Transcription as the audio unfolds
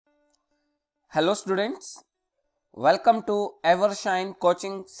Hello students, welcome to Evershine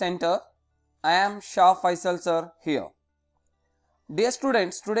Coaching Center. I am Shah Faisal sir here. Dear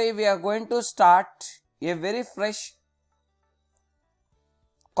students, today we are going to start a very fresh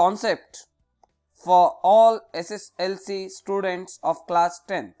concept for all SSLC students of class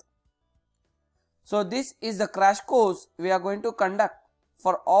 10th. So this is the crash course we are going to conduct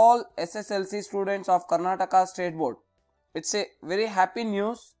for all SSLC students of Karnataka State Board. It's a very happy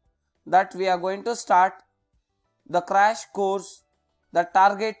news that we are going to start the crash course that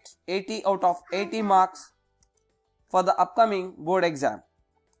target 80 out of 80 marks for the upcoming board exam.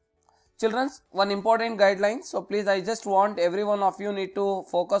 Children, one important guideline. So please, I just want every one of you need to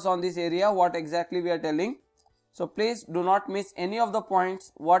focus on this area, what exactly we are telling. So please do not miss any of the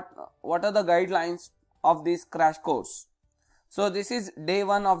points. What are the guidelines of this crash course? So this is day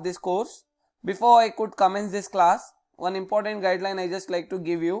 1 of this course. Before I could commence this class, one important guideline I just like to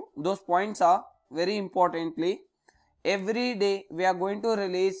give you. Those points are very importantly, every day we are going to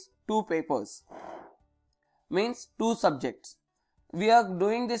release 2 papers, means 2 subjects. We are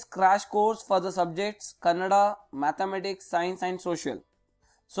doing this crash course for the subjects Kannada, Mathematics, Science and Social.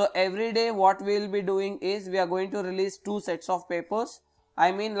 So every day what we will be doing is we are going to release 2 sets of papers.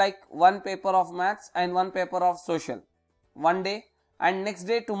 I mean like 1 paper of Maths and 1 paper of Social. One day, and next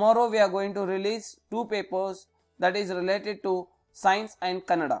day tomorrow we are going to release 2 papers that is related to Science and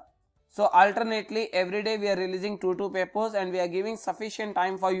Kannada. So alternately every day we are releasing 2 papers and we are giving sufficient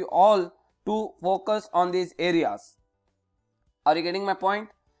time for you all to focus on these areas. Are you getting my point?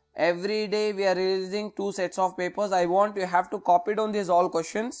 Every day we are releasing 2 sets of papers. I want you have to copy down these all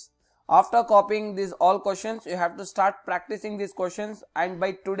questions. After copying these all questions, you have to start practicing these questions, and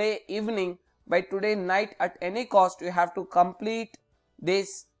by today evening, by today night at any cost, you have to complete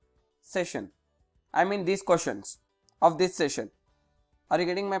this session. I mean these questions of this session. Are you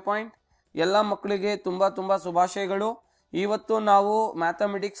getting my point? ಎಲ್ಲ ಮಕ್ಕಳಿಗೆ ತುಂಬಾ ಶುಭಾಶಯಗಳು. ಇವತ್ತು ನಾವು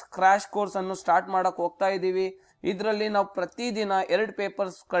mathematics crash course ಅನ್ನು start ಮಾಡಕ್ಕೆ ಹೋಗ್ತಾ ಇದ್ದೀವಿ. ಇದರಲ್ಲಿ ನಾವು ಪ್ರತಿದಿನ 2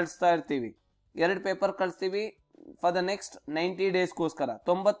 ಪೇಪರ್ಸ್ ಕಳಿಸ್ತಾ ಇರ್ತೀವಿ. 2 ಪೇಪರ್ ಕಳಿಸ್ತೀವಿ ಫಾರ್ ದ ನೆಕ್ಸ್ಟ್ 90 ಡೇಸ್ಗೋಸ್ಕರ,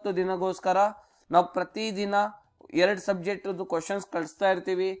 90 ದಿನಗೋಸ್ಕರ ನಾವು ಪ್ರತಿದಿನ 2 ಸಬ್ಜೆಕ್ಟ್ದು ಕ್ವಶನ್ಸ್ ಕಳಿಸ್ತಾ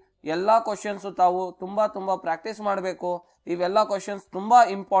ಇರ್ತೀವಿ. ಎಲ್ಲ ಕ್ವಶನ್ಸ್ ತಾವು ತುಂಬಾ ಪ್ರಾಕ್ಟೀಸ್ ಮಾಡಬೇಕು. ಇವೆಲ್ಲ ಕ್ವಶನ್ಸ್ ತುಂಬಾ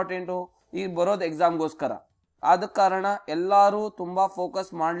ಇಂಪಾರ್ಟೆಂಟು ಈ ಬರೋದು ಎಕ್ಸಾಮ್ಗೋಸ್ಕರ. ಆದ ಕಾರಣ ಎಲ್ಲರೂ ತುಂಬಾ ಫೋಕಸ್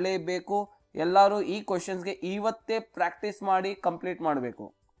ಮಾಡಲೇಬೇಕು. ಎಲ್ಲರೂ ಈ ಕ್ವಶನ್ಸ್ಗೆ ಇವತ್ತೇ ಪ್ರಾಕ್ಟೀಸ್ ಮಾಡಿ ಕಂಪ್ಲೀಟ್ ಮಾಡಬೇಕು.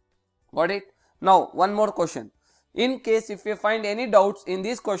 Got it? Now one more question. In case if you find any doubts in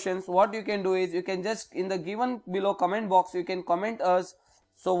these questions, what you can do is you can just in the given below comment box you can comment us.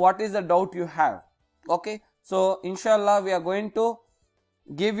 So what is the doubt you have? Okay, so inshallah we are going to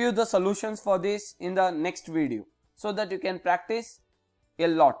give you the solutions for this in the next video, so that you can practice a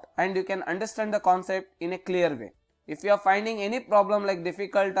lot and you can understand the concept in a clear way. If you are finding any problem like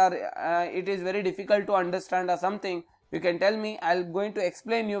difficult or it is very difficult to understand or something, you can tell me. I'll going to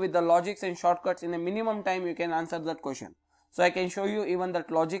explain you with the logics and shortcuts. In a minimum time you can answer that question. So I can show you even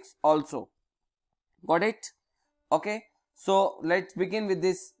that logics also. Got it? Okay. So let's begin with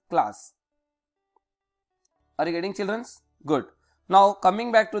this class. Are you getting, children? Good. Now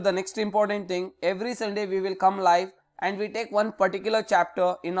coming back to the next important thing. Every Sunday we will come live and we take one particular chapter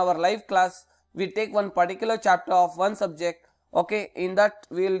in our live class. We take one particular chapter of one subject. Okay. In that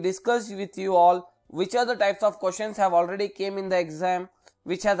we will discuss with you all which are the types of questions have already came in the exam,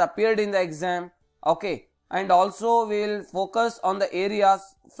 which has appeared in the exam. Okay, and also we will focus on the areas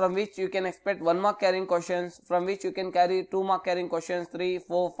from which you can expect 1 mark carrying questions, from which you can carry 2 mark carrying questions, 3,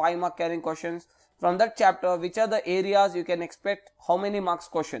 4, 5 mark carrying questions. From that chapter, which are the areas you can expect how many marks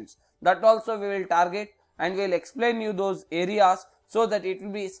questions. That also we will target and we will explain you those areas, so that it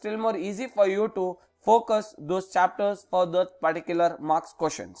will be still more easy for you to focus those chapters for the particular marks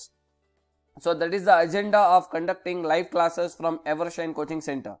questions. So that is the agenda of conducting live classes from Evershine Coaching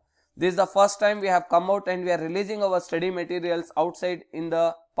Center. This is the first time we have come out and we are releasing our study materials outside in the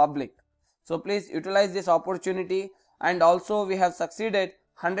public. So please utilize this opportunity, and also we have succeeded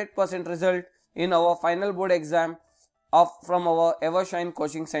 100% result in our final board exam from our Evershine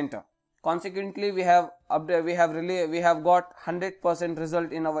Coaching Center. Consequently, we have got 100%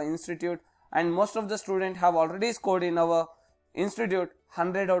 result in our institute, and most of the students have already scored in our institute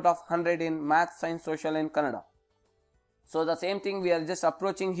 100 out of 100 in Maths, Science, Social and Kannada. So the same thing we are just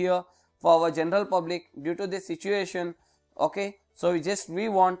approaching here for our general public due to this situation. Okay, so we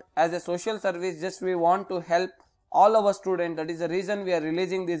want as a social service, we want to help all our students. That is the reason we are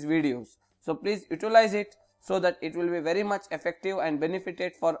releasing these videos. So please utilize it, so that it will be very much effective and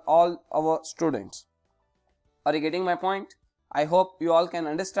benefited for all our students. Are you getting my point? I hope you all can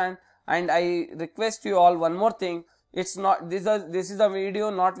understand, and I request you all one more thing. It's not, this is a video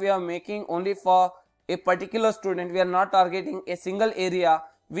not we are making only for a particular student. We are not targeting a single area.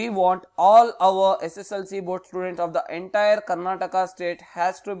 We want all our SSLC board students of the entire Karnataka state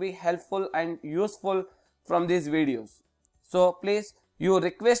has to be helpful and useful from these videos. So please, you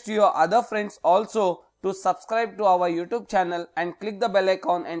request your other friends also to subscribe to our YouTube channel and click the bell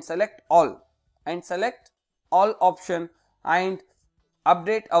icon and select all option and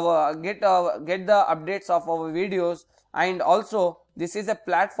update our get the updates of our videos. And also this is a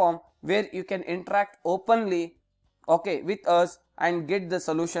platform where you can interact openly, okay, with us and get the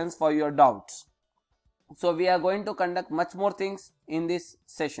solutions for your doubts. So we are going to conduct much more things in these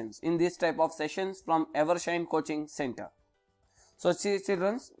sessions, in this type of sessions from Evershine Coaching Center. So see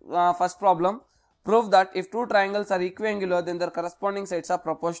children, first problem, prove that if two triangles are equiangular then their corresponding sides are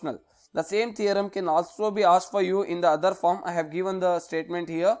proportional. The same theorem can also be asked for you in the other form. I have given the statement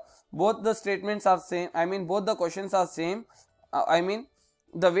here. Both the statements are same, both the questions are same.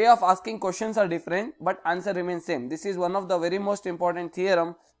 The way of asking questions are different but answer remains same. This is one of the very most important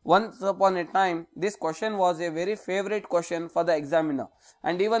theorem. Once upon a time this question was a very favorite question for the examiner,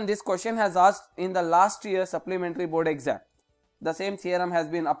 and even this question has asked in the last year supplementary board exam. The same theorem has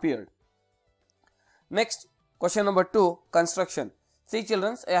been appeared. Next, question number 2, construction. See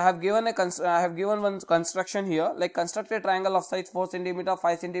children, I have given one construction here, like construct a triangle of sides 4 cm,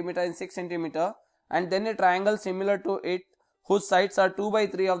 5 cm and 6 cm, and then a triangle similar to it whose sides are 2 by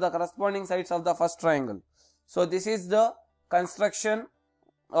 3 of the corresponding sides of the first triangle. So this is the construction,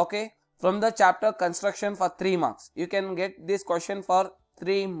 okay, from the chapter construction for 3 marks. You can get this question for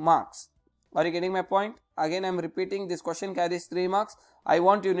 3 marks. Are you getting my point? Again I am repeating, this question carries 3 marks. I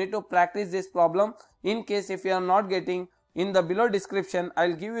want you need to practice this problem. In case if you are not getting, in the below description I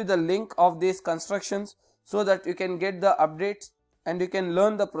will give you the link of these constructions so that you can get the updates and you can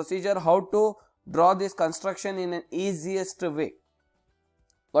learn the procedure how to draw this construction in an easiest way.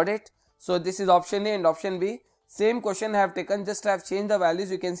 Got it? So this is option A and option B. Same question I have taken, just I have changed the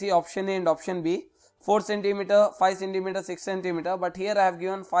values. You can see option A and option B, 4 cm, 5 cm, 6 cm, but here I have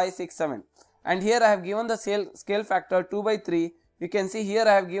given 5, 6, 7, and here I have given the scale factor 2 by 3. You can see here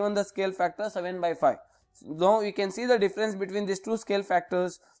I have given the scale factor 7 by 5. Now you can see the difference between these two scale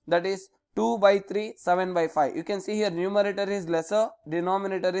factors, that is 2 by 3, 7 by 5. You can see here numerator is lesser,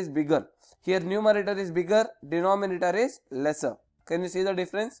 denominator is bigger. Here numerator is bigger, denominator is lesser. Can you see the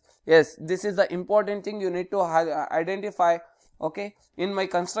difference? Yes, this is the important thing you need to identify. Okay, in my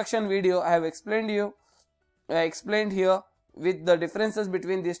construction video I have explained here with the differences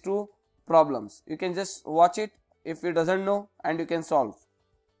between these two problems. You can just watch it if you doesn't know and you can solve.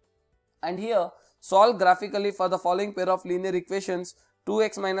 And here solve graphically for the following pair of linear equations: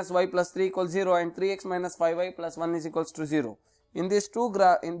 2x minus y plus 3 equals 0 and 3x minus 5y plus 1 is equals to 0. In these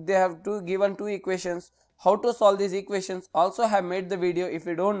they have given two equations. How to solve these equations also have made the video. If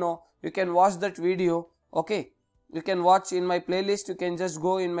you don't know, you can watch that video. Okay, you can watch in my playlist. You can just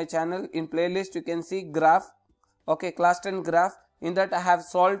go in my channel, in playlist you can see graph, okay, class 10 graph. In that I have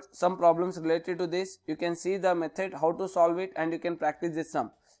solved some problems related to this. You can see the method how to solve it and you can practice this sum.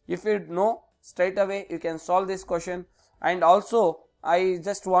 If you know, straight away you can solve this question. And also I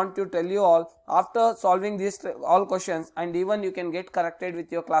just want to tell you all, after solving these all questions, and even you can get corrected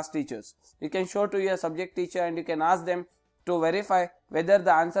with your class teachers. You can show to your subject teacher and you can ask them to verify whether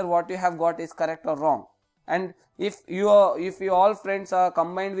the answer what you have got is correct or wrong. And if you all friends are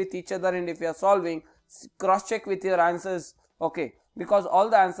combined with each other and if you are solving, cross check with your answers, okay, because all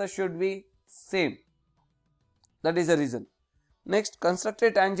the answers should be same. That is the reason. Next, construct a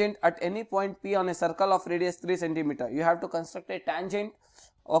tangent at any point P on a circle of radius 3 cm. You have to construct a tangent,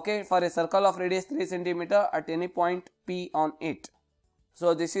 okay, for a circle of radius 3 cm at any point P on it.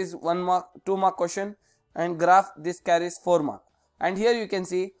 So this is 1 mark, 2 mark question, and graph this carries 4 mark. And here you can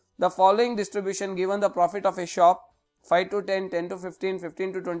see the following distribution given the profit of a shop: 5 to 10, 10 to 15,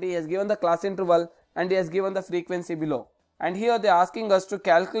 15 to 20. He has given the class interval and he has given the frequency below. And here they are asking us to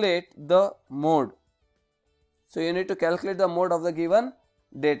calculate the mode. So you need to calculate the mode of the given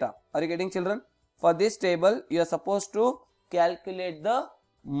data. Are you getting, children? For this table you are supposed to calculate the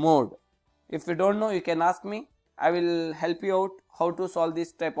mode. If you don't know, you can ask me. I will help you out how to solve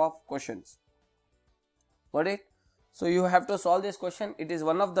this type of questions. Got it? So you have to solve this question. It is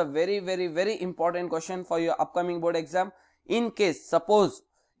one of the very important question for your upcoming board exam. In case, suppose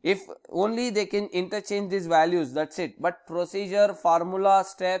if only they can interchange these values, that's it, but procedure, formula,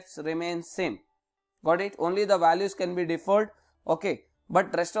 steps remain same. Got it? Only the values can be differed, okay,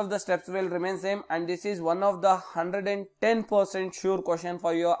 but rest of the steps will remain same. And this is one of the 110% sure question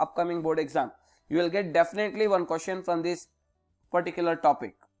for your upcoming board exam. You will get definitely one question from this particular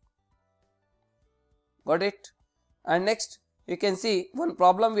topic. Got it? And next you can see one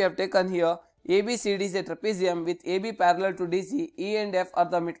problem we have taken here. ABCD is a trapezium with AB parallel to DC. E and F are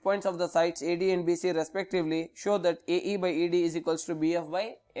the midpoints of the sides AD and BC respectively. Show that AE by ED is equals to BF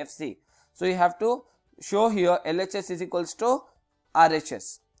by FC. So you have to show here LHS is equals to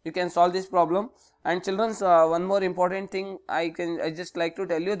RHS. You can solve this problem. And children, one more important thing I just like to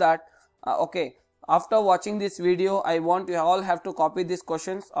tell you that okay, after watching this video, I want you all have to copy these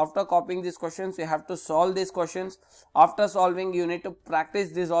questions. After copying these questions, you have to solve these questions. After solving, you need to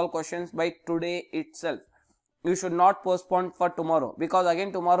practice these all questions by today itself. You should not postpone for tomorrow, because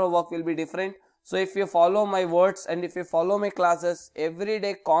again tomorrow work will be different. So if you follow my words and if you follow my classes every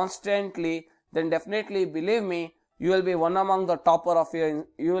day constantly, then definitely believe me, you will be one among the topper of your,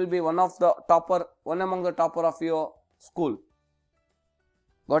 one among the topper of your school.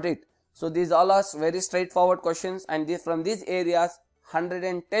 Got it? So these all are very straightforward questions, and from these areas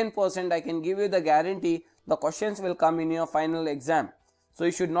 110% I can give you the guarantee the questions will come in your final exam. So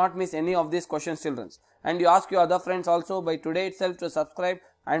you should not miss any of these questions, children. And you ask your other friends also by today itself to subscribe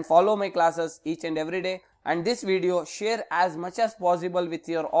and follow my classes each and every day. And this video share as much as possible with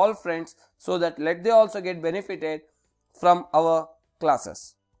your all friends, so that let they also get benefited from our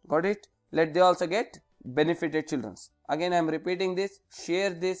classes. Got it? Let they also get benefited, children. Again I am repeating this, share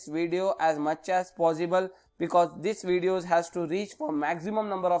this video as much as possible, because this videos has to reach for maximum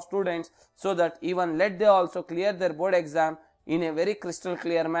number of students, so that even let they also clear their board exam in a very crystal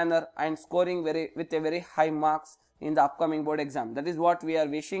clear manner and scoring with a very high marks in the upcoming board exam. That is what we are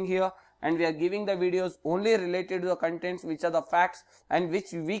wishing here, and we are giving the videos only related to the contents which are the facts and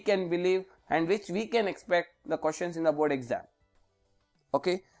which we can believe and which we can expect the questions in the board exam.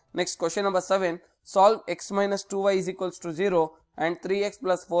 Okay, next question number 7. Solve x minus 2y is equals to 0 and 3x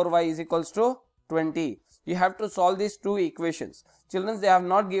plus 4y is equals to 20. You have to solve these two equations. Children, they have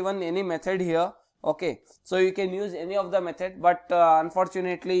not given any method here. Okay, so you can use any of the method, but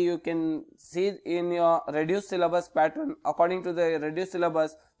unfortunately you can see in your reduced syllabus pattern, according to the reduced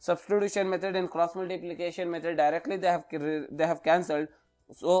syllabus, substitution method and cross multiplication method directly they have cancelled.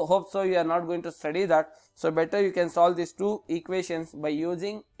 So hope so you are not going to study that. So better you can solve these two equations by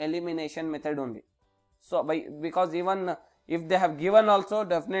using elimination method only. So because even if they have given also,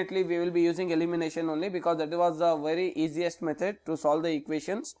 definitely we will be using elimination only, because that was the very easiest method to solve the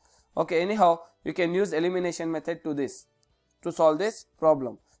equations. Okay, anyhow you can use elimination method to solve this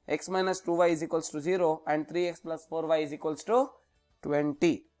problem. X minus 2y is equals to 0 and 3x plus 4y is equals to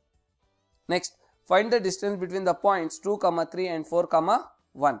 20. Next, find the distance between the points 2, 3 and 4,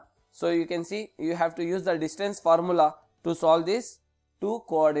 1. So you can see you have to use the distance formula to solve these two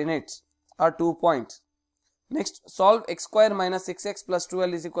coordinates or 2 points. Next, solve x square minus 6x plus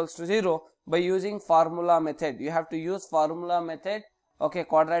 12 is equals to 0 by using formula method. You have to use formula method. Okay,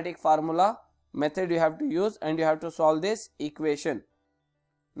 quadratic formula method you have to use, and you have to solve this equation.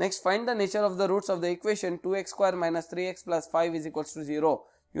 Next, find the nature of the roots of the equation 2x square minus 3x plus 5 is equals to 0.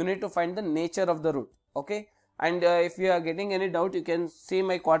 You need to find the nature of the root. Okay, and if you are getting any doubt, you can see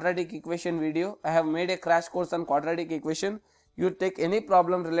my quadratic equation video. I have made a crash course on quadratic equation. You take any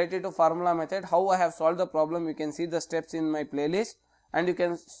problem related to formula method, how I have solved the problem, you can see the steps in my playlist, and you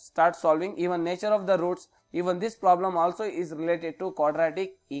can start solving. Even nature of the roots, even this problem also is related to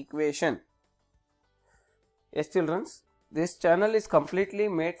quadratic equation. Yes, children, this channel is completely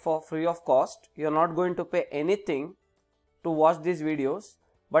made for free of cost. You are not going to pay anything to watch these videos,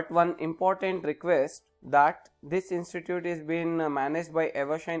 but one important request, that this institute is being managed by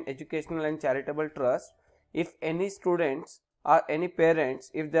Evershine Educational and Charitable Trust. If any students or any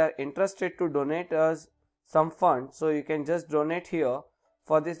parents, if they are interested to donate us some funds, so you can just donate here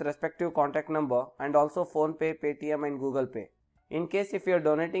for this respective contact number, and also PhonePe, Paytm and Google Pay. In case if you are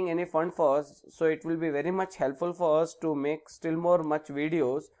donating any fund for us, so it will be very much helpful for us to make still more much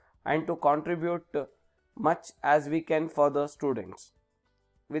videos and to contribute much as we can for the students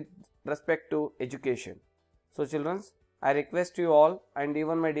with respect to education. So children, I request you all, and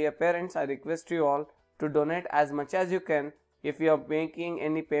even my dear parents, I request you all to donate as much as you can. If you are making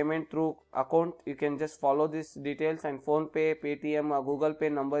any payment through account, you can just follow these details, and PhonePe, Paytm or Google Pay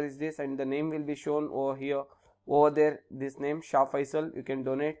number is this, and the name will be shown over here, over there, this name Shah Faisal. You can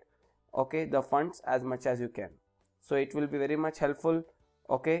donate, okay, the funds as much as you can. So it will be very much helpful,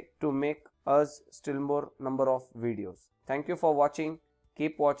 okay, to make us still more number of videos. Thank you for watching.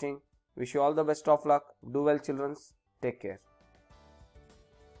 Keep watching. Wish you all the best of luck. Do well, children. Take care.